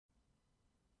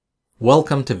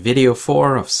Welcome to video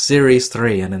 4 of series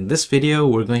 3, and in this video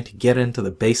we're going to get into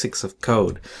the basics of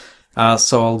code.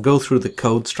 So I'll go through the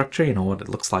code structure, what it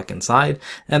looks like inside,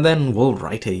 and then we'll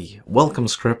write a welcome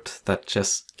script that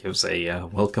just gives a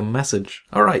welcome message.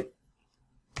 Alright.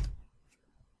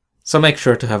 So make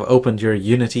sure to have opened your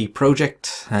Unity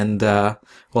project, and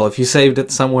well, if you saved it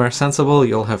somewhere sensible,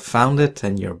 you'll have found it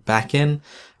and you're back in.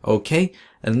 Okay,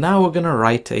 and now we're gonna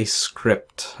write a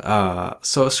script.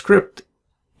 So a script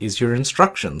is your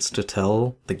instructions to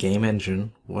tell the game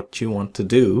engine what you want to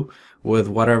do with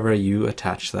whatever you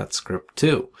attach that script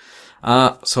to.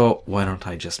 So why don't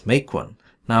I just make one?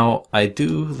 Now I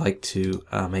do like to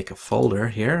make a folder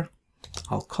here.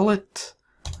 I'll call it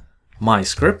My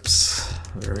Scripts.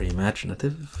 Very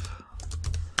imaginative.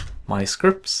 My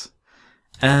Scripts.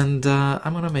 And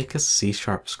I'm gonna make a C#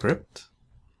 script.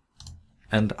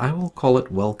 And I will call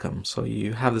it welcome. So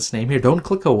you have this name here. Don't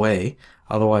click away,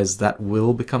 otherwise that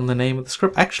will become the name of the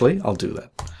script. Actually, I'll do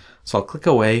that. So I'll click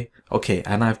away. Okay,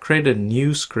 and I've created a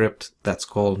new script that's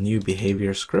called new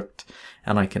behavior script,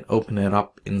 and I can open it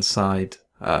up inside,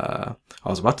 I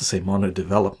was about to say Mono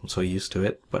Develop, I'm so used to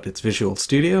it, but it's Visual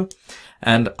Studio,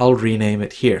 and I'll rename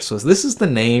it here. So this is the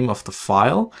name of the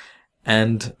file,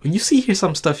 and when you see here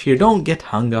some stuff here, don't get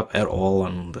hung up at all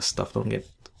on this stuff. Don't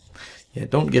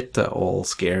get all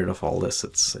scared of all this.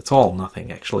 It's all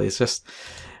nothing, actually. It's just,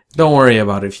 don't worry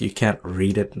about it if you can't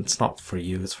read it. It's not for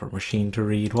you, it's for a machine to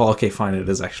read. Well, okay, fine, it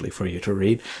is actually for you to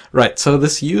read. Right, so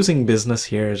this using business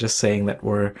here is just saying that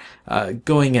we're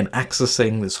going and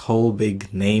accessing this whole big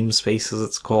namespaces,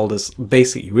 it's called. This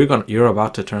basically, you're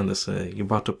about to turn this, you're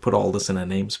about to put all this in a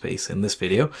namespace in this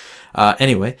video.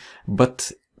 Anyway,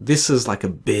 but this is like a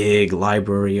big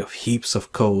library of heaps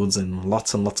of codes, and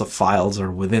lots of files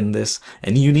are within this,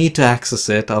 and you need to access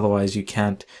it, otherwise you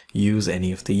can't use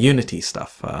any of the Unity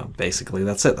stuff. Basically,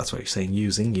 that's it. That's why you're saying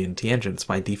using Unity engine. It's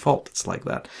by default, it's like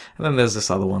that. And then there's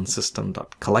this other one,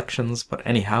 system.collections, but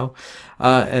anyhow,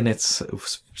 and it's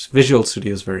Visual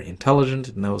Studio is very intelligent.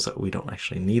 It knows that we don't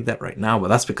actually need that right now, but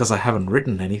that's because I haven't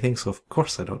written anything, so of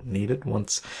course I don't need it.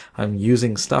 Once I'm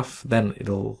using stuff, then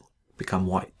it'll become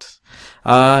white.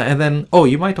 And then, oh,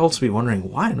 you might also be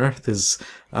wondering, why on earth is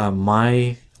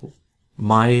my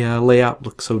layout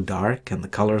look so dark and the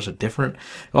colors are different?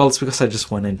 Well, it's because I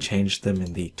just went and changed them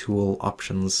in the tool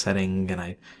options setting, and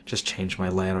I just changed my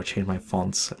layout, or changed my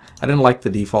fonts. I didn't like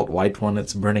the default white one,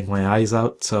 it's burning my eyes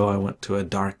out, so I went to a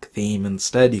dark theme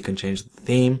instead. You can change the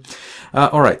theme.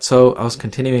 Alright, so I was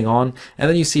continuing on, and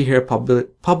then you see here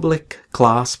public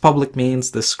class. Public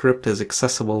means the script is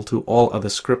accessible to all other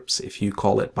scripts if you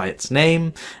call it by its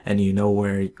name and you know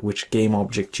which game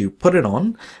object you put it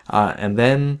on. And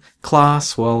then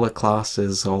class, well, a class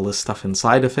is all this stuff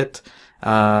inside of it.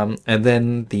 And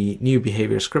then the new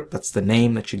behavior script, that's the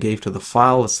name that you gave to the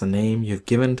file, that's the name you've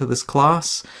given to this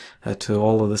class, to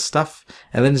all of this stuff.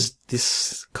 And then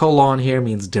this colon here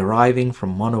means deriving from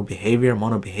mono behavior.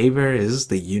 Mono behavior is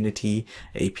the Unity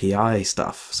API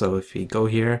stuff. So if you go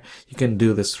here, you can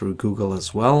do this through Google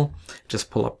as well.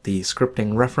 Just pull up the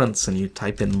scripting reference and you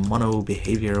type in mono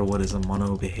behavior. What is a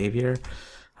mono behavior?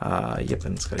 Yep,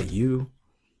 and it's got a U.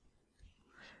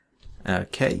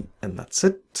 Okay, and that's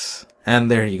it.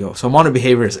 And there you go. So mono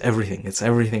behavior is everything. It's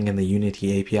everything in the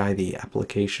Unity API, the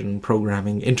application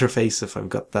programming interface, if I've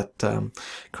got that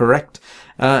correct.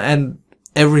 And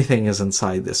everything is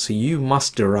inside this. So you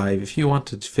must derive, if you want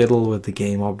to fiddle with the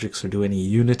game objects or do any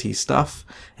Unity stuff,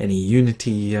 any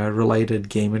Unity related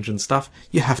game engine stuff,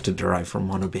 you have to derive from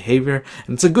mono behavior.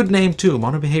 And it's a good name too.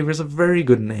 Mono behavior is a very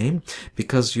good name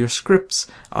because your scripts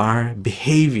are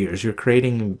behaviors. You're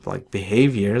creating like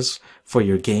behaviors for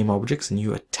your game objects, and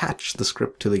you attach the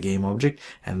script to the game object,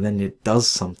 and then it does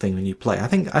something when you play.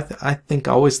 I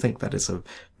always think that is a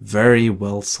very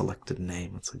well selected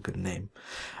name. It's a good name.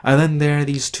 And then there are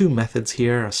these two methods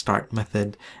here, a start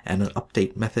method and an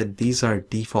update method. These are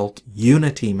default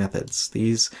Unity methods.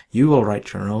 These you will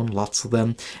write your own, lots of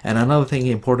them. And another thing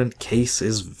important, case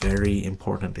is very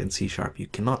important in C#. You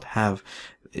cannot have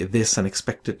this and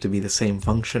expect it to be the same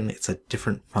function. It's a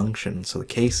different function. So the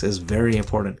case is very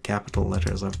important. Capital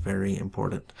letters are very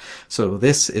important. So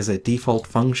this is a default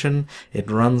function. It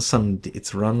runs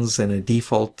in a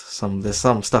default, there's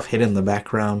some stuff hidden in the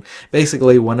background.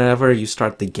 Basically, whenever you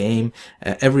start the game,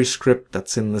 every script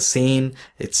that's in the scene,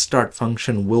 its start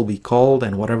function will be called,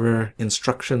 and whatever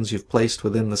instructions you've placed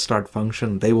within the start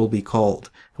function, they will be called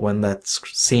when that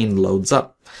scene loads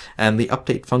up. And the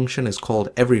update function is called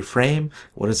every frame.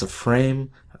 What is a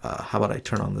frame? How about I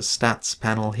turn on the stats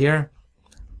panel here?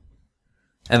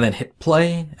 and then hit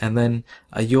play, and then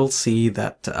you'll see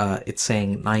that it's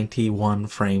saying 91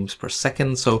 frames per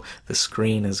second. So the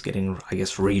screen is getting, I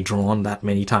guess, redrawn that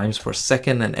many times per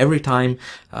second, and every time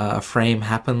a frame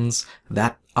happens,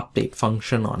 that update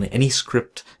function on any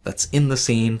script that's in the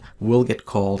scene will get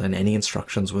called, and any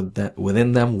instructions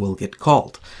within them will get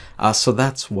called. So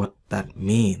that's what that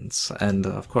means. And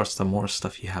of course, the more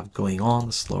stuff you have going on,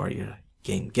 the slower your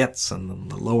game gets, and then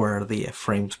the lower the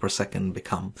frames per second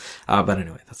become. But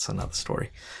anyway, that's another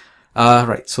story.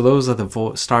 Right, so those are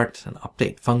the start and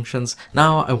update functions.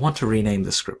 Now I want to rename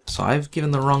the script. So I've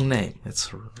given the wrong name.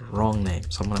 It's a wrong name.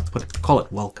 So I'm going to call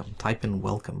it welcome. Type in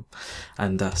welcome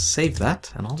and save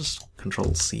that. And I'll just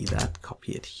Control-C that,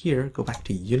 copy it here, go back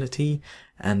to Unity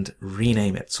and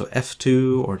rename it. So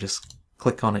F2, or just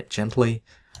click on it gently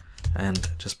and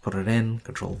just put it in,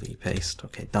 Control-V paste.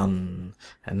 Okay, done.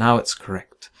 And now it's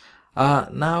correct.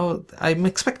 Now I'm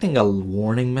expecting a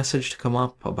warning message to come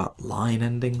up about line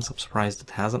endings. I'm surprised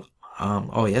it hasn't.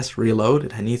 Oh yes, reload.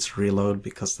 It needs to reload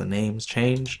because the name's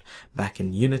changed back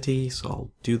in Unity. So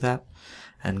I'll do that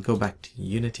and go back to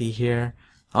Unity here.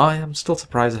 I am still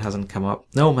surprised it hasn't come up.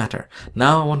 No matter.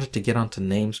 Now I wanted to get onto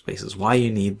namespaces. Why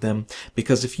you need them?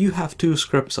 Because if you have two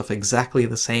scripts of exactly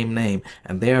the same name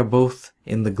and they are both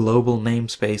in the global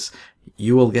namespace,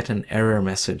 you will get an error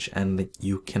message and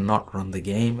you cannot run the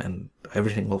game and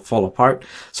everything will fall apart.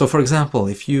 So for example,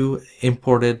 if you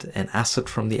imported an asset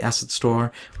from the asset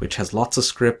store which has lots of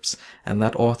scripts and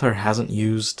that author hasn't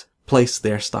placed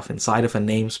their stuff inside of a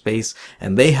namespace,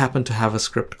 and they happen to have a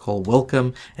script called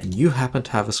welcome, and you happen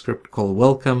to have a script called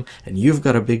welcome, and you've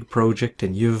got a big project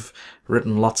and you've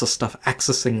written lots of stuff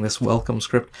accessing this welcome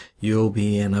script, you'll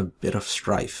be in a bit of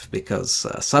strife because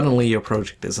suddenly your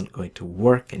project isn't going to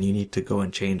work and you need to go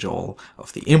and change all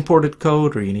of the imported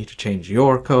code, or you need to change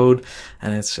your code,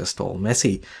 and it's just all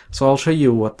messy. So I'll show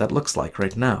you what that looks like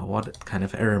right now, what kind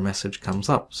of error message comes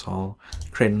up. So I'll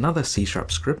create another C#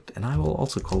 script and I will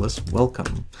also call this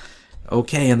welcome.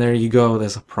 Okay, and there you go.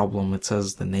 There's a problem. It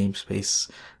says the namespace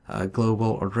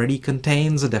global already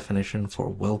contains a definition for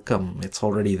welcome. It's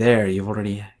already there. You've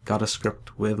already got a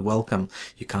script with welcome.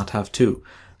 You can't have two.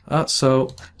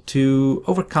 So to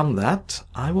overcome that,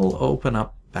 I will open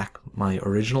up back my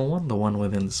original one, the one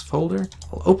within this folder.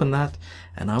 I'll open that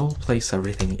and I will place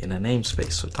everything in a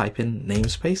namespace. So type in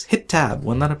namespace, hit tab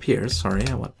when that appears. Sorry,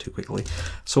 I went too quickly.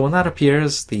 So when that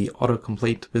appears, the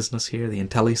autocomplete business here, the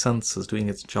IntelliSense is doing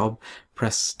its job.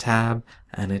 Press tab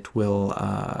and it will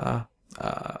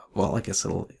well, I guess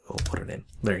it'll put it in.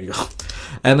 There you go.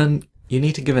 And then you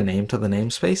need to give a name to the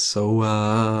namespace.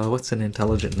 So what's an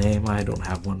intelligent name? I don't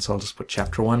have one, so I'll just put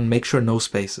chapter 1. Make sure no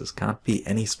spaces. Can't be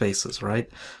any spaces, right?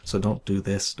 So don't do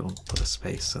this. Don't put a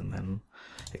space and then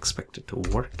expect it to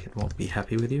work. It won't be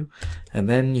happy with you. And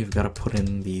then you've got to put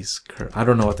in these I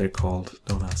don't know what they're called.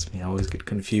 Don't ask me. I always get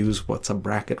confused. What's a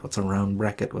bracket? What's a round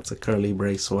bracket? What's a curly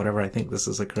brace? Or whatever. I think this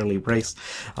is a curly brace.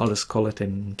 I'll just call it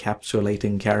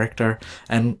encapsulating character.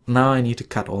 And now I need to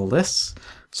cut all this.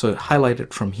 So highlight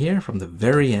it from here, from the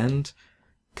very end.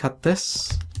 Cut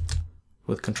this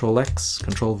with Control-X,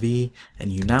 Control-V,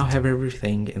 and you now have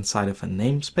everything inside of a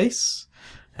namespace.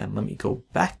 And let me go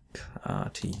back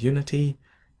to Unity.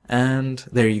 And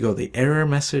there you go. The error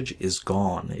message is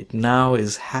gone. It now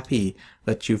is happy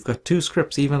that you've got two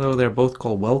scripts, even though they're both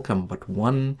called welcome, but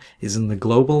one is in the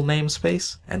global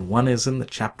namespace and one is in the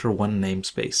chapter 1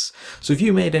 namespace. So if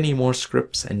you made any more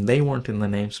scripts and they weren't in the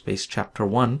namespace chapter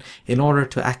 1, in order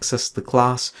to access the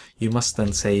class, you must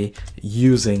then say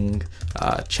using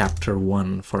chapter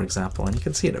 1, for example. And you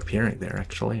can see it appearing there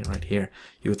actually, right here.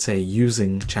 You would say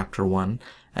using chapter 1.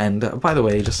 And by the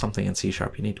way, just something in C#,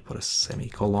 you need to put a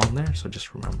semicolon there, so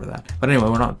just remember that. But anyway,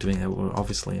 we're not doing it. We're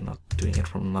obviously not doing it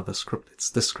from another script. It's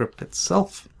the script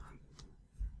itself.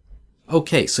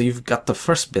 Okay, so you've got the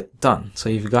first bit done. So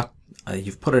you've got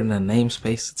you've put it in a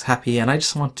namespace. It's happy, and I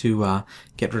just want to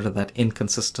get rid of that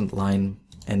inconsistent line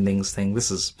endings thing.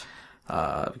 This is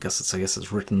because I guess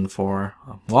it's written for,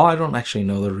 well, I don't actually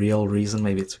know the real reason.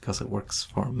 Maybe it's because it works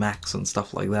for Macs and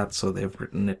stuff like that, so they've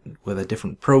written it with a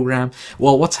different program.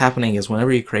 Well, what's happening is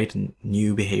whenever you create a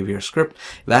new behavior script,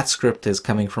 that script is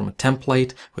coming from a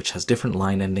template which has different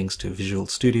line endings to Visual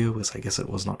Studio, because I guess it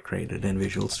was not created in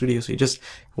Visual Studio. So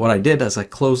what I did is I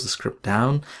closed the script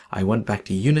down, I went back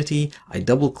to Unity, I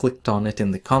double-clicked on it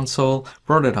in the console,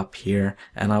 brought it up here,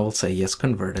 and I will say yes,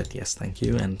 convert it, yes, thank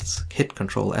you, and hit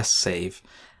Control-S, save.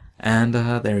 And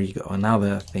there you go. And now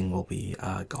the thing will be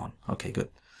gone. Okay, good.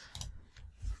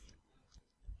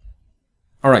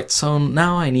 Alright, so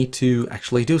now I need to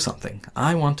actually do something.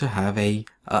 I want to have a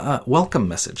welcome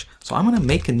message. So I'm going to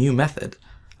make a new method.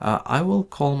 I will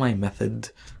call my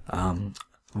method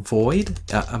void.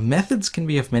 Methods can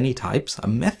be of many types. A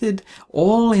method,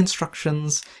 all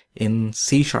instructions in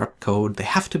C# code, they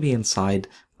have to be inside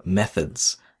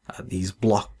methods, these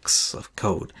blocks of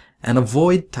code. And a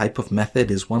void type of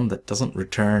method is one that doesn't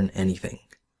return anything.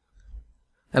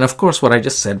 And of course, what I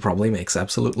just said probably makes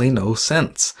absolutely no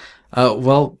sense.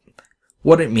 Well,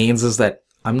 what it means is that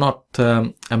I'm not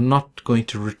going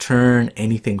to return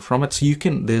anything from it. So you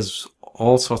can, there's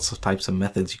all sorts of types of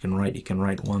methods you can write. You can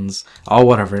write ones, or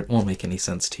whatever. It won't make any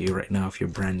sense to you right now if you're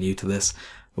brand new to this.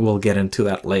 We'll get into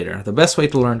that later. The best way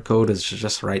to learn code is to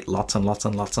just write lots and lots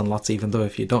and lots and lots, even though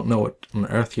if you don't know what on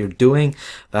earth you're doing,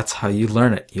 that's how you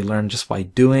learn it. You learn just by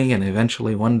doing, and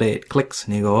eventually one day it clicks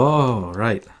and you go, oh,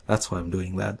 right, that's why I'm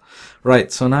doing that. Right,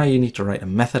 so now you need to write a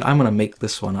method. I'm going to make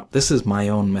this one up. This is my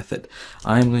own method.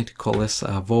 I'm going to call this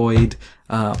void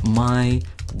my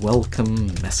welcome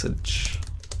message.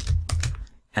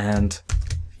 And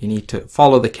you need to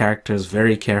follow the characters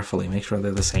very carefully. Make sure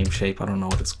they're the same shape. I don't know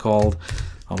what it's called.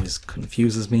 Always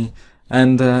confuses me.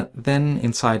 And then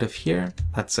inside of here,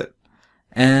 that's it.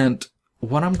 And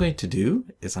what I'm going to do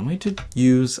is I'm going to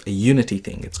use a Unity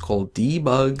thing. It's called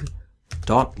debug.log.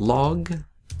 And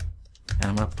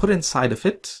I'm going to put inside of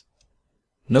it,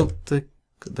 note the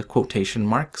quotation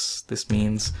marks. This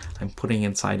means I'm putting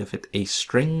inside of it a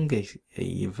string,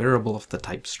 a variable of the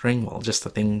type string, well, just a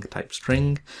thing type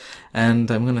string.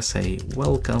 And I'm going to say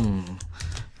welcome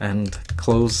and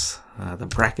close the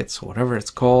brackets, or whatever it's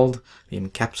called, the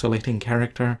encapsulating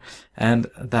character, and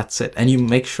that's it. And you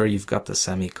make sure you've got the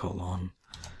semicolon.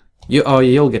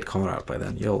 You'll get caught out by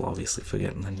that. You'll obviously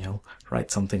forget, and then you'll write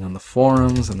something on the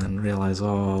forums and then realize,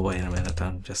 oh, wait a minute,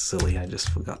 I'm just silly, I just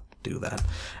forgot to do that.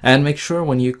 And make sure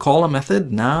when you call a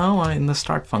method now in the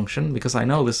start function, because I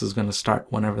know this is going to start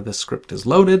whenever the script is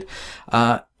loaded,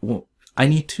 I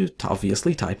need to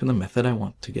obviously type in the method I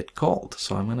want to get called.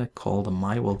 So I'm going to call the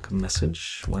my welcome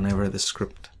message whenever the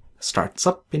script starts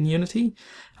up in Unity.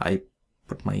 I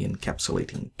put my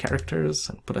encapsulating characters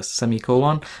and put a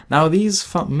semicolon. Now these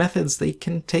methods, they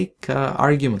can take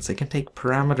arguments, they can take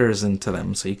parameters into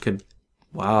them. So you could,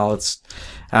 well, it's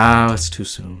too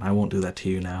soon. I won't do that to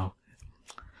you now.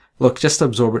 Look, just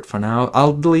absorb it for now.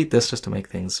 I'll delete this just to make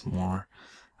things more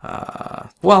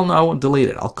well, no, I won't delete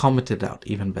it. I'll comment it out,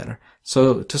 even better.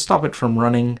 So to stop it from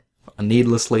running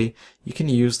needlessly, you can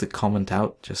use the comment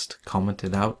out, just comment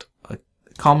it out.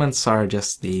 Comments are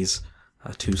just these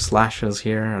two slashes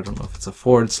here. I don't know if it's a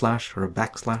forward slash or a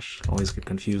backslash. I always get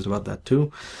confused about that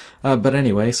too. But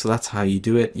anyway, so that's how you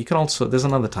do it. You can also, there's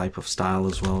another type of style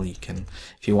as well. You can,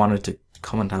 if you wanted to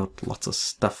comment out lots of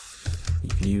stuff, you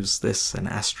can use this and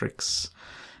asterisks.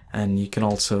 And you can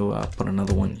also put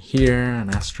another one here, an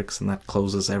asterisk, and that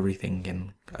closes everything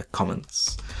in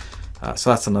comments. So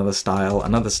that's another style.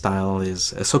 Another style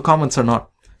is, so comments are not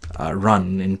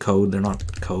run in code. They're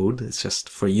not code. It's just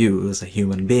for you as a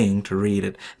human being to read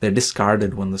it. They're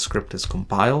discarded when the script is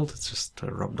compiled. It's just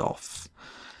rubbed off.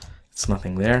 It's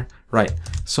nothing there. Right.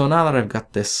 So now that I've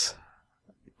got this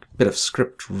bit of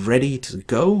script ready to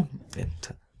go,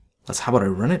 how about I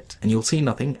run it, and you'll see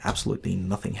nothing, absolutely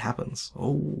nothing happens.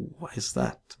 Oh, why is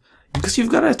that? Because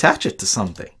you've got to attach it to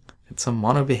something. It's a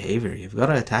mono behavior. You've got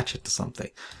to attach it to something.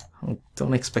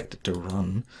 Don't expect it to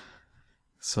run.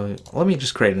 So let me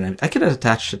just create an, I could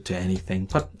attach it to anything,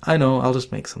 but I know I'll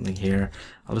just make something here.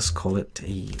 I'll just call it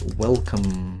a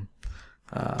welcome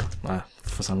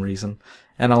for some reason,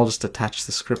 and I'll just attach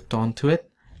the script onto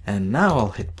it. And now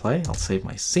I'll hit play. I'll save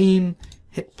my scene,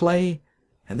 hit play.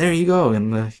 And there you go,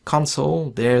 in the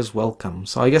console, there's welcome.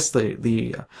 So I guess well,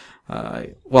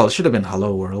 it should have been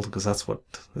hello world, because that's what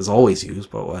is always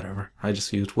used, but whatever. I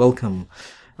just used welcome.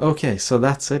 Okay, so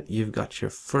that's it. You've got your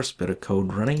first bit of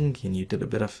code running, and you did a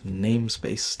bit of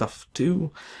namespace stuff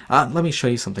too. Let me show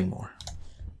you something more.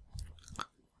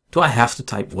 Do I have to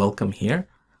type welcome here?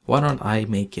 Why don't I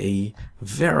make a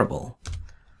variable?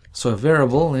 So a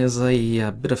variable is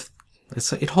a bit of,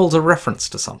 it holds a reference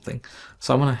to something.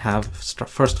 So I'm going to have,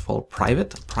 first of all,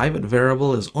 private. A private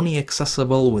variable is only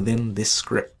accessible within this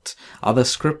script. Other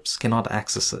scripts cannot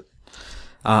access it.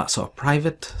 So a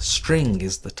private string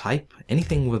is the type.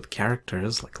 Anything with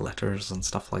characters, like letters and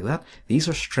stuff like that, these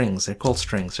are strings. They're called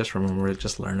strings. Just remember it,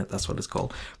 just learn it. That's what it's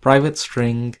called. Private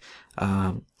string,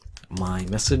 my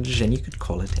message, and you could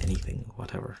call it anything,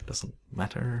 whatever, doesn't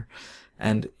matter.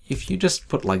 And if you just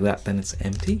put like that, then it's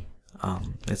empty.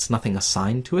 It's nothing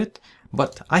assigned to it,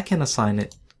 but I can assign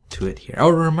it to it here. Oh,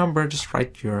 remember, just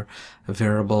write your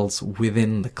variables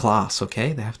within the class,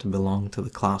 okay? They have to belong to the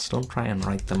class. Don't try and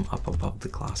write them up above the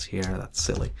class here. That's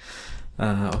silly.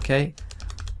 Okay?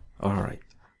 All right.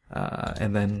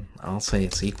 and then I'll say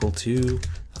it's equal to,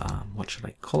 what should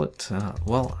I call it?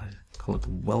 Well, I call it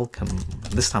welcome.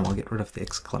 This time I'll get rid of the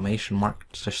exclamation mark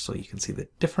just so you can see the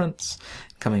difference.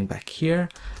 Coming back here,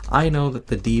 I know that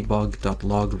the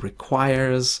debug.log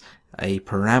requires a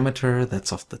parameter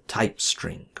that's of the type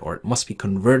string, or it must be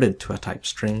converted to a type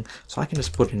string. So I can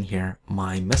just put in here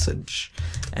my message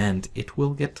and it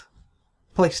will get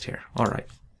placed here. All right.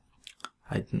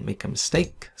 I didn't make a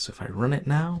mistake. So if I run it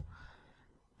now,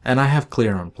 and I have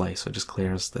clear on play, so it just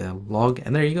clears the log,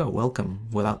 and there you go, welcome,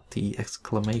 without the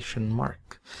exclamation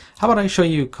mark. How about I show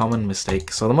you common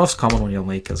mistake? So the most common one you'll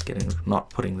make is not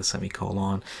putting the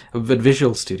semicolon, but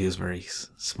Visual Studio is very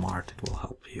smart. It will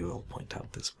help you. It'll point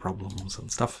out these problems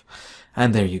and stuff.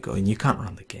 And there you go, and you can't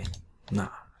run the game. Nah,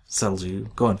 tells you,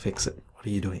 go and fix it. What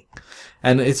are you doing?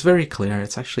 And it's very clear.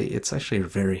 It's actually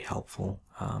very helpful.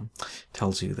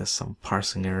 Tells you there's some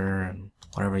parsing error and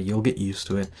whatever. You'll get used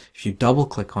to it. If you double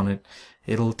click on it,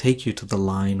 it'll take you to the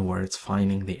line where it's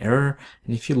finding the error.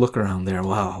 And if you look around there,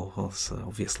 wow, well, it's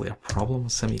obviously a problem. A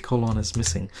semicolon is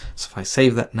missing. So if I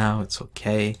save that now, it's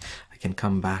okay. I can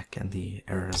come back and the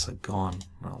errors are gone.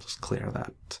 I'll just clear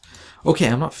that. Okay,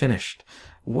 I'm not finished.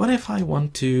 What if I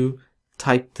want to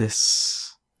type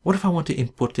this? What if I want to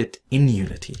input it in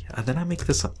Unity? Then I make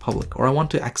this a public, or I want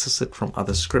to access it from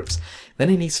other scripts. Then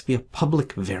it needs to be a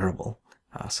public variable.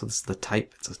 So this is the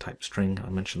type. It's a type string. I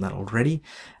mentioned that already.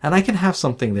 And I can have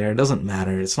something there. It doesn't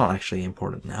matter. It's not actually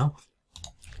important now.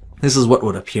 This is what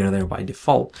would appear there by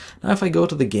default. Now if I go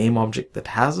to the game object that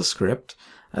has a script,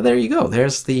 there you go.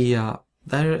 There's the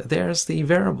there's the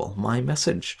variable, my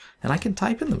message. And I can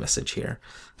type in the message here.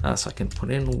 So I can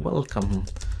put in welcome.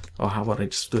 Or how about I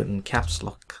just do it in caps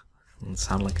lock and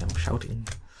sound like I'm shouting.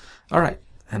 All right.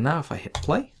 And now if I hit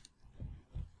play,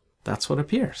 that's what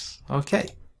appears.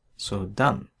 Okay. So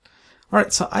done. All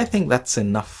right, so I think that's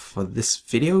enough for this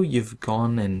video. You've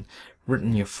gone and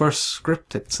written your first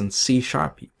script. It's in C#.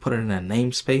 You put it in a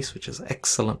namespace, which is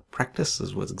excellent practice.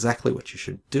 This was exactly what you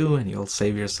should do, and you'll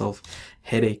save yourself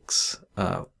headaches.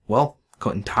 Well,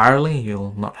 entirely.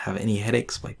 You'll not have any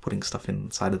headaches by putting stuff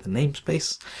inside of the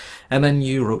namespace. And then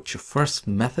you wrote your first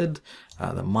method,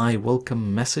 the my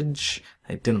welcome message.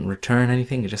 It didn't return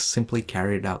anything. It just simply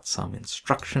carried out some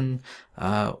instruction.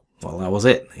 Well, that was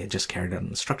it. It just carried out an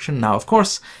instruction. Now, of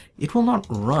course, it will not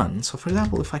run. So, for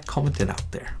example, if I comment it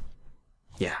out there.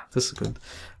 Yeah, this is good.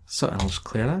 So, I'll just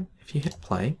clear that. If you hit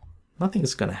play, nothing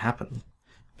is going to happen.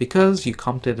 Because you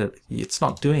commented it, it's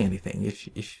not doing anything.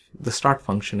 If the start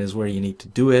function is where you need to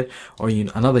do it, or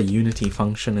another Unity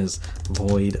function is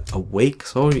void awake.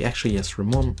 So, actually, yes,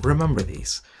 remember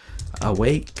these.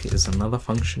 Awake is another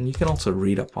function. You can also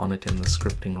read up on it in the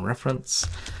scripting reference.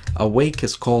 Awake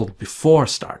is called before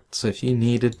start. So if you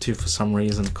needed to, for some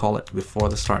reason, call it before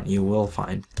the start, you will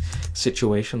find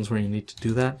situations where you need to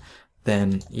do that.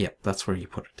 Then, yep, that's where you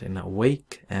put it in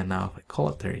awake. And now if I call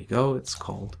it, there you go, it's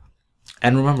called.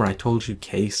 And remember, I told you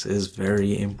case is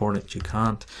very important. You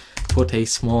can't put a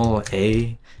small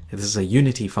a. This is a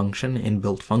Unity function,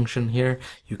 inbuilt function here.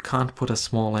 You can't put a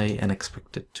small a and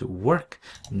expect it to work.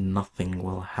 Nothing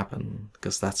will happen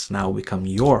because that's now become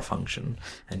your function.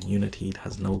 And Unity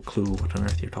has no clue what on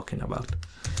earth you're talking about.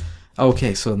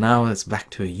 Okay, so now it's back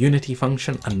to a Unity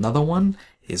function. Another one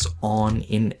is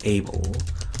onEnable.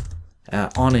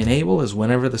 OnEnable is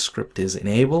whenever the script is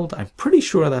enabled. I'm pretty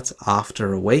sure that's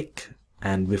after awake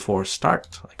and before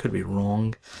start. I could be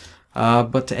wrong.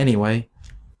 But anyway,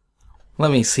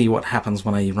 let me see what happens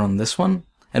when I run this one.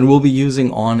 And we'll be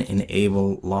using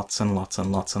onEnable lots and lots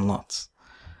and lots and lots.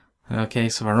 Okay,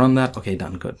 so if I run that, okay,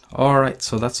 done, good. All right,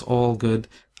 so that's all good.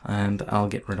 And I'll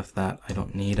get rid of that. I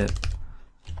don't need it.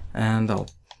 And I'll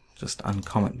just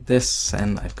uncomment this,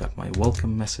 and I've got my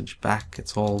welcome message back.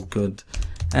 It's all good.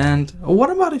 And what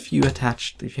about if you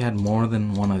had more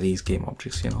than one of these game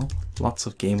objects, you know? Lots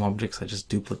of game objects. I just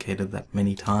duplicated that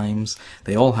many times.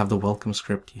 They all have the welcome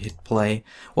script. You hit play.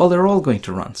 Well, they're all going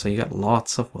to run. So you got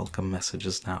lots of welcome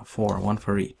messages now, one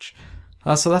for each.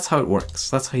 So that's how it works.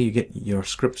 That's how you get your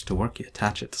scripts to work. You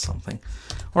attach it to something.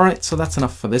 All right, so that's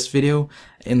enough for this video.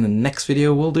 In the next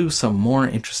video, we'll do some more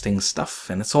interesting stuff,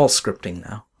 and it's all scripting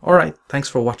now. All right, thanks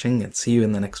for watching, and see you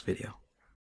in the next video.